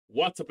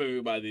What's up,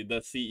 everybody?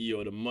 The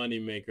CEO, the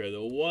moneymaker,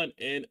 the one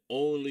and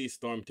only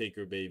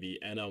Stormtaker, baby.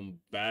 And I'm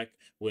back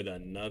with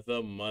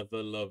another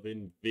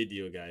mother-loving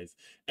video, guys.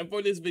 And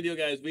for this video,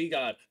 guys, we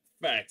got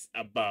facts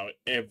about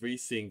every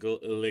single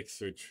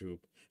elixir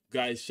troop.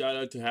 Guys, shout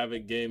out to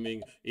Havoc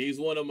Gaming. He's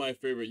one of my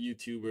favorite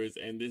YouTubers,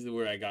 and this is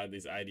where I got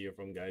this idea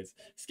from, guys.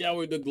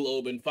 Scour the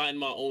globe and find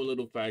my own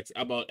little facts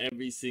about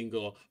every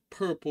single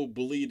purple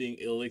bleeding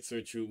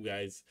elixir troop,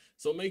 guys.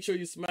 So make sure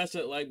you smash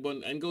that like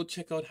button and go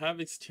check out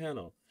Havoc's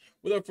channel.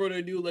 Without further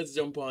ado, let's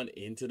jump on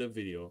into the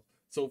video.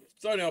 So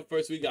starting off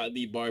first, we got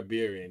the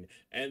Barbarian.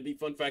 And the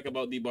fun fact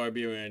about the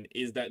Barbarian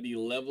is that the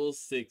level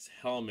 6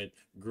 helmet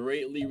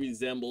greatly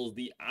resembles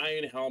the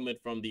iron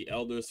helmet from the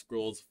Elder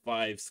Scrolls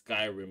V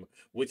Skyrim,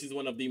 which is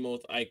one of the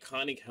most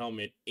iconic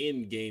helmets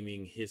in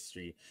gaming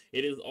history.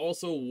 It is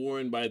also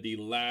worn by the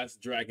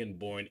last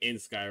Dragonborn in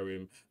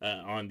Skyrim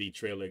on the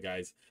trailer,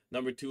 guys.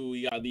 Number 2,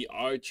 we got the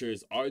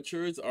Archers.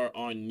 Archers are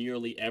on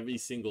nearly every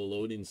single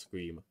loading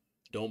screen.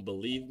 Don't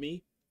believe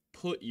me?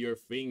 Put your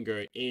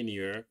finger in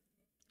your...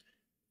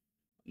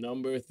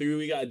 Number 3,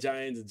 we got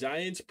Giants.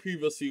 Giants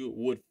previously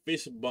would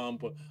fish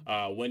bump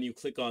when you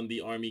click on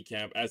the army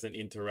camp as an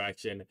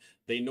interaction.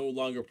 They no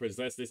longer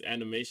possess this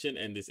animation,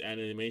 and this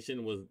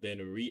animation was then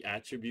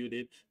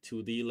reattributed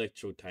to the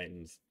Electro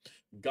Titans.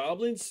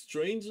 Goblins,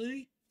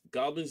 strangely,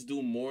 goblins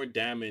do more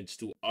damage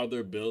to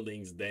other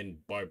buildings than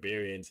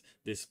barbarians,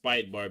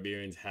 despite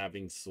barbarians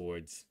having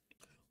swords.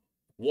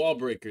 Wall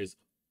breakers.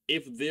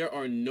 If there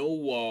are no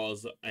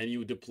walls and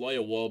you deploy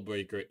a wall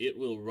breaker, it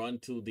will run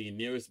to the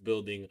nearest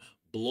building,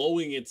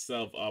 blowing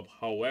itself up.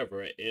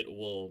 However, it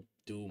will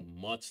do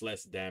much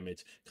less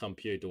damage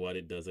compared to what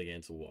it does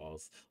against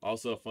walls.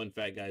 Also, a fun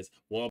fact, guys,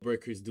 wall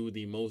breakers do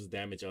the most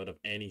damage out of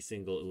any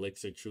single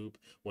elixir troop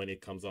when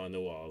it comes on the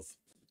walls.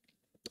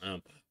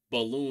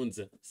 Balloons,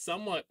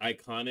 somewhat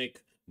iconic,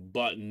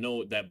 but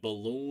note that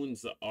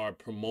balloons are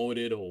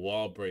promoted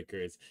wall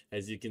breakers,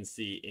 as you can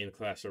see in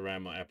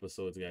Clash-O-Rama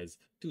episodes, guys.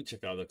 Do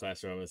check out the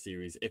Clash-O-Rama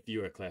series if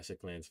you're a Clash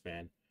of Clans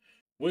fan.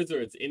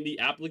 Wizards. In the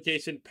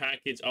application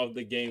package of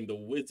the game, the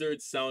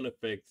wizard sound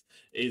effects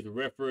is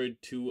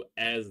referred to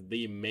as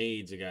the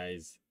mage,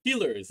 guys.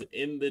 Healers.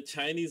 In the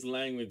Chinese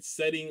language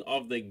setting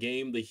of the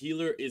game, the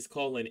healer is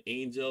called an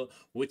angel,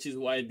 which is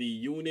why the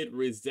unit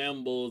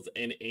resembles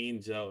an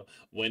angel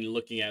when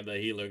looking at the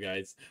healer,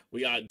 guys.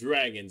 We got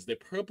dragons. The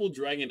purple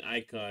dragon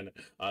icon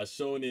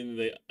shown in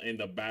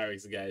the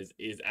barracks, guys,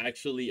 is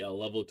actually a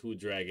level 2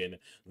 dragon.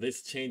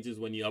 This changes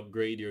when you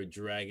upgrade your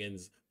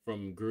dragons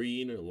from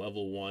green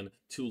level 1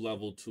 to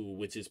level 2,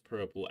 which is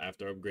purple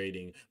after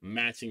upgrading,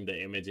 matching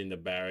the image in the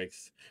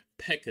barracks.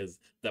 P.E.K.K.A.s.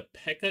 The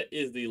P.E.K.K.A.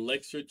 is the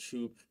elixir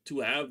troop to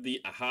have the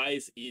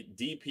highest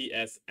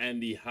DPS and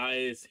the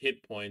highest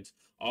hit points,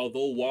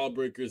 although wall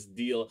breakers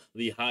deal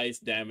the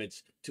highest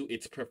damage to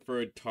its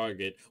preferred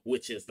target,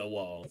 which is the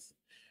walls.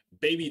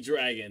 Baby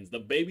dragons. The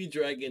baby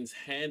dragon's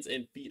hands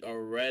and feet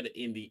are red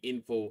in the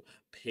info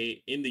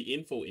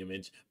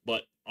image,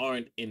 but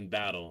aren't in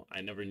battle. I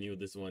never knew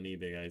this one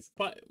either, guys.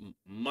 But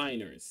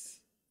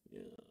miners. Yeah.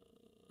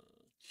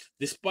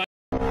 Despite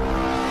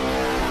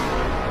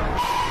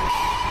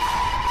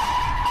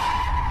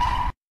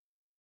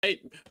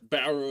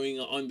burrowing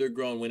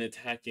underground when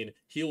attacking,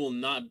 he will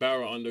not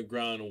burrow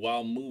underground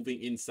while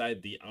moving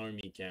inside the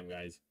army camp,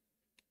 guys.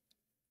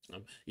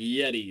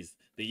 Yetis.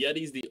 The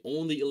Yeti's the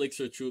only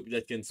elixir troop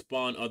that can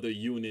spawn other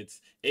units,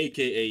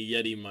 aka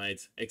Yeti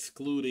mites,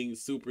 excluding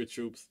super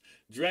troops.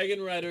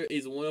 Dragon Rider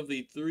is one of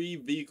the 3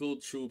 vehicle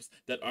troops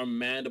that are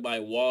manned by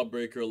wall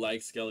breaker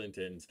like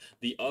skeletons.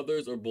 The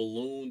others are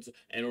balloons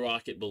and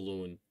rocket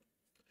balloon.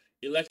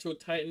 Electro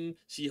Titan,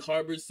 she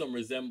harbors some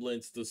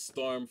resemblance to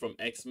Storm from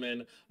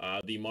X-Men,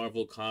 the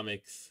Marvel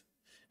comics.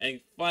 And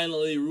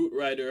finally, Root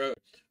Rider,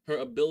 her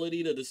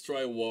ability to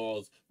destroy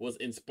walls was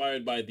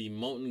inspired by the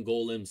Mountain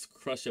Golem's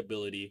crush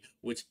ability,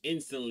 which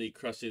instantly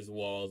crushes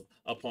walls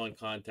upon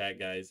contact,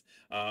 guys.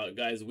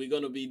 Guys, we're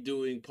going to be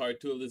doing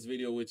part 2 of this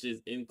video, which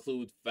is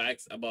include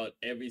facts about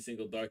every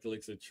single Dark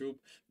Elixir troop.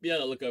 Be on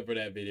the lookout for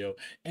that video,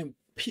 and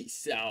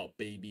peace out,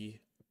 baby.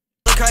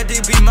 I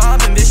did be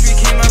mobbing, bitch, we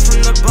came out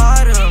from the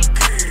bottom.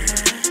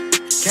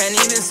 Can't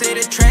even say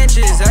the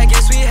trenches.